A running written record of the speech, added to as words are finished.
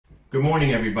Good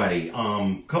morning, everybody.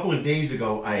 A couple of days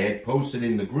ago, I had posted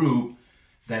in the group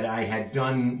that I had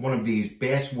done one of these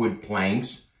basswood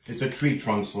planks. It's a tree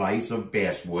trunk slice of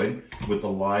basswood with the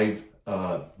live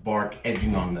bark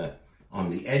edging on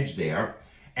the edge there.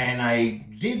 And I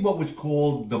did what was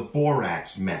called the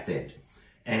Borax Method.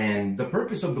 And the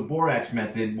purpose of the Borax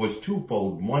Method was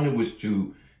twofold. One, it was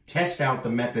to test out the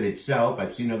method itself.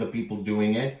 I've seen other people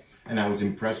doing it, and I was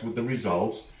impressed with the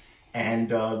results. And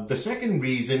the second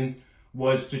reason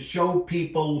was to show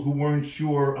people who weren't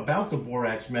sure about the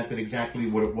Borax Method exactly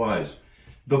what it was.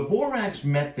 The Borax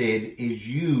Method is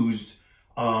used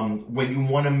when you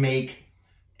want to make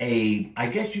I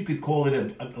guess you could call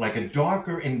it like a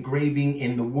darker engraving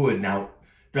in the wood. Now,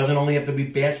 it doesn't only have to be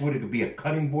basswood, it could be a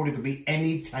cutting board, it could be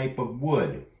any type of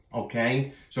wood,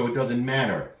 okay? So it doesn't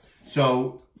matter.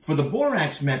 So for the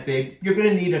Borax Method, you're going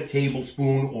to need a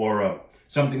tablespoon or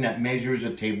something that measures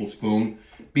a tablespoon,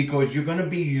 because you're going to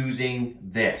be using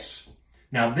this.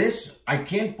 Now this, I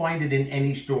can't find it in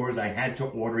any stores. I had to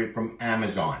order it from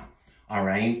Amazon, all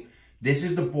right? This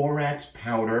is the Borax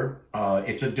Powder.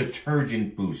 It's a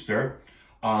detergent booster.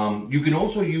 You can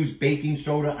also use baking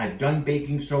soda. I've done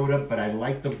baking soda, but I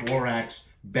like the borax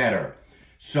better.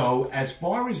 So as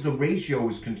far as the ratio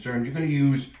is concerned, you're going to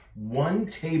use 1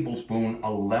 tablespoon,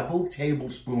 a level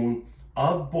tablespoon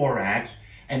of borax,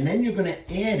 and then you're going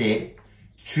to add it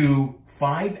to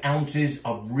 5 ounces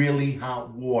of really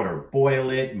hot water. Boil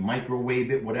it,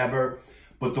 microwave it, whatever.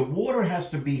 But the water has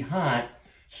to be hot,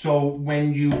 so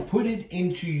when you put it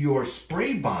into your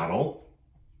spray bottle,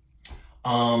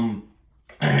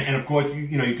 and of course, you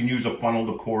can use a funnel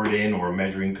to pour it in or a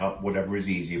measuring cup, whatever is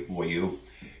easier for you.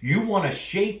 You want to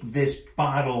shake this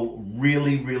bottle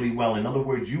really, really well. In other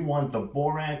words, you want the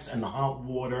borax and the hot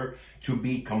water to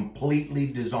be completely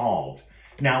dissolved.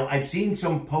 Now, I've seen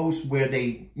some posts where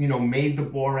they, made the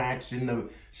borax in the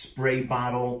spray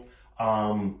bottle,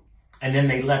 and then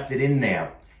they left it in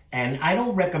there. And I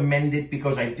don't recommend it,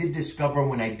 because I did discover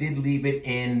when I did leave it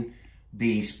in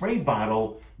the spray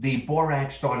bottle, the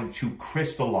borax started to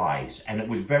crystallize, and it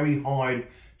was very hard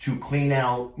to clean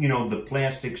out, the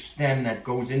plastic stem that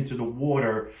goes into the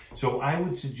water. So I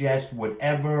would suggest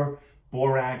whatever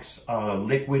borax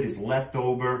liquid is left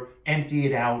over, empty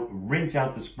it out, rinse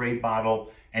out the spray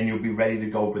bottle, and you'll be ready to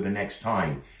go for the next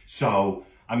time. So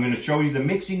I'm going to show you the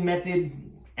mixing method,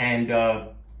 and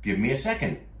give me a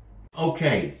second.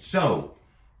 Okay, so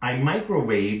I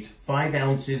microwaved 5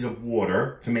 ounces of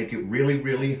water to make it really,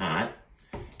 really hot,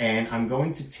 and I'm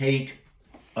going to take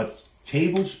a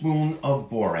tablespoon of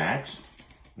borax,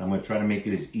 and I'm going to try to make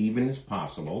it as even as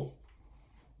possible.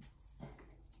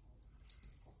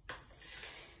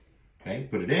 Okay,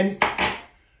 put it in.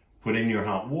 Put in your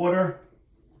hot water.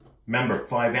 Remember,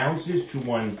 5 ounces to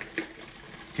 1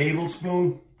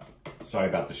 tablespoon. Sorry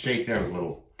about the shake there, a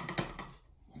little.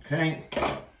 Okay,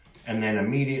 and then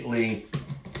immediately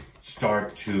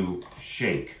start to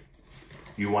shake.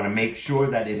 You want to make sure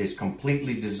that it is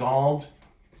completely dissolved.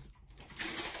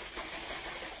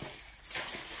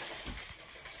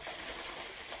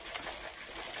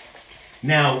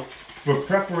 Now, for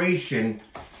preparation,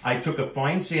 I took a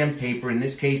fine sandpaper. In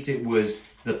this case, it was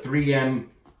the 3M.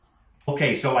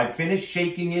 Okay, so I finished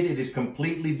shaking it. It is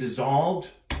completely dissolved,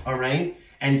 all right?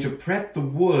 And to prep the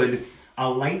wood,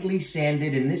 I'll lightly sand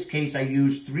it. In this case, I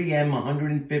used 3M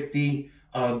 150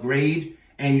 grade.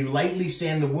 And you lightly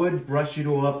sand the wood, brush it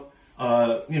off,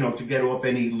 to get off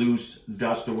any loose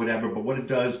dust or whatever. But what it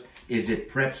does is it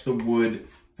preps the wood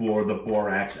for the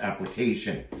borax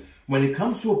application. When it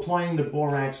comes to applying the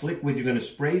borax liquid, you're going to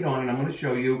spray it on, and I'm going to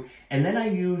show you. And then I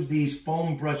use these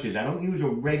foam brushes. I don't use a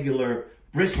regular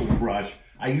bristle brush.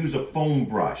 I use a foam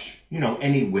brush,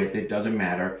 any width, it doesn't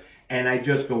matter. And I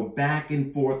just go back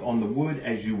and forth on the wood,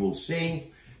 as you will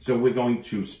see. So we're going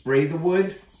to spray the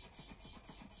wood.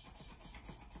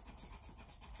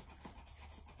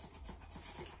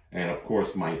 And of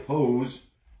course, my hose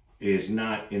is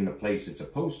not in the place it's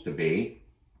supposed to be.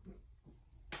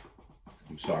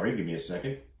 I'm sorry, give me a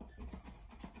second.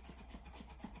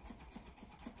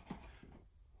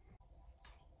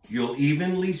 You'll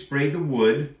evenly spray the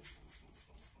wood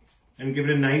and give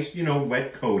it a nice,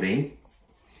 wet coating.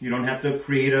 You don't have to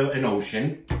create an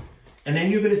ocean. And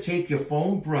then you're going to take your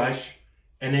foam brush,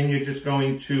 and then you're just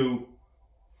going to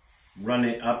run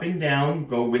it up and down.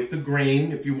 Go with the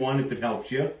grain if you want, if it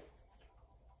helps you.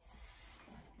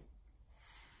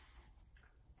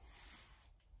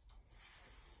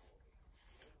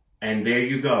 And there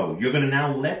you go. You're going to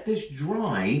now let this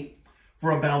dry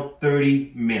for about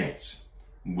 30 minutes.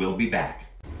 We'll be back.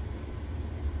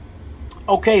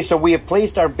 Okay, so we have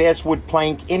placed our basswood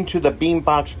plank into the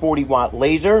Beambox 40-watt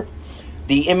laser.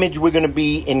 The image we're going to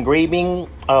be engraving,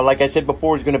 like I said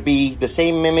before, is going to be the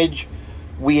same image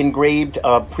we engraved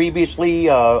previously,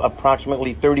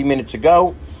 approximately 30 minutes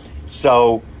ago.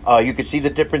 So you can see the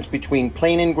difference between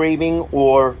plain engraving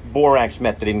or Borax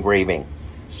Method engraving.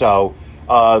 So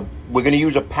we're going to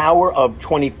use a power of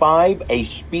 25, a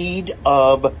speed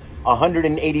of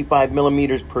 185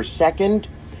 millimeters per second,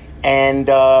 and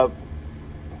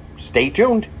stay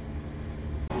tuned.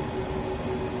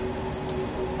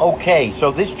 Okay,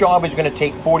 so this job is going to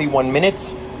take 41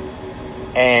 minutes,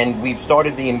 and we've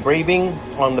started the engraving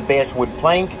on the basswood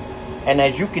plank, and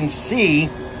as you can see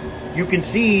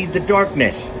the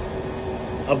darkness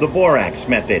of the Borax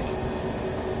Method.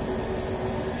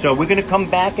 So we're going to come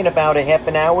back in about a half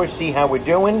an hour, see how we're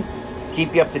doing,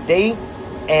 keep you up to date,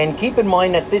 and keep in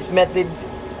mind that this method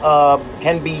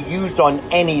can be used on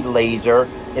any laser.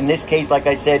 In this case, like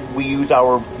I said, we use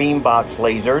our beambox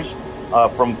lasers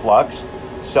from Flux.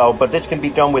 So, but this can be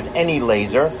done with any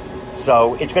laser.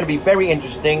 So it's going to be very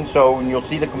interesting. So you'll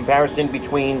see the comparison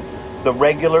between the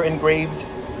regular engraved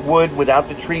wood without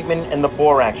the treatment and the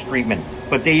borax treatment.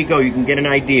 But there you go, you can get an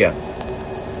idea.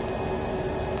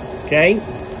 Okay,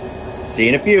 see you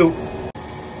in a few.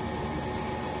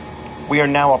 We are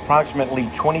now approximately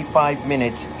 25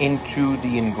 minutes into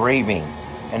the engraving.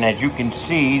 And as you can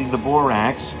see, the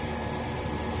borax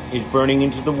is burning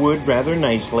into the wood rather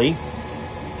nicely.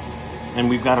 And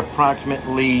we've got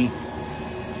approximately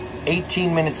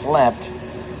 18 minutes left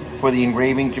for the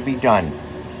engraving to be done.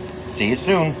 See you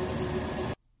soon.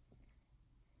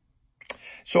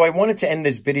 So I wanted to end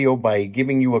this video by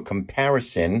giving you a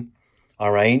comparison,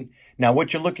 all right? Now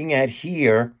what you're looking at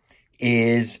here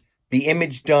is the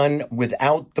image done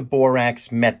without the Borax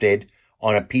Method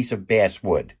on a piece of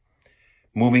basswood.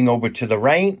 Moving over to the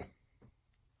right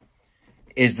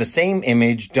is the same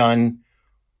image done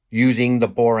using the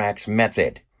Borax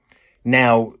Method.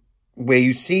 Now, where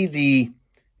you see the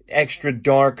extra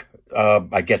dark,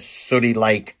 I guess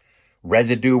sooty-like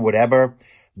residue, whatever,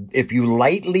 if you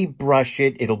lightly brush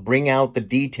it, it'll bring out the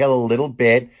detail a little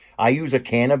bit. I use a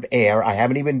can of air. I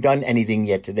haven't even done anything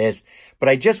yet to this, but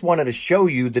I just wanted to show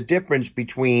you the difference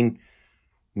between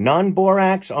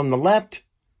non-borax on the left,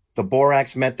 the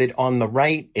Borax Method on the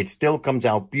right. It still comes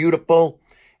out beautiful,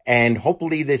 and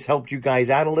hopefully this helped you guys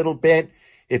out a little bit.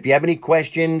 If you have any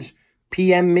questions,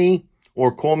 PM me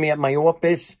or call me at my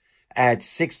office at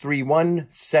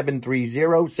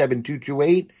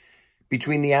 631-730-7228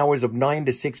 between the hours of 9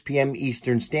 to 6 p.m.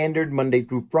 Eastern Standard, Monday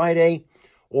through Friday,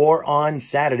 or on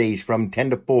Saturdays from 10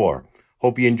 to 4.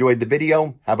 Hope you enjoyed the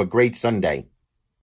video. Have a great Sunday.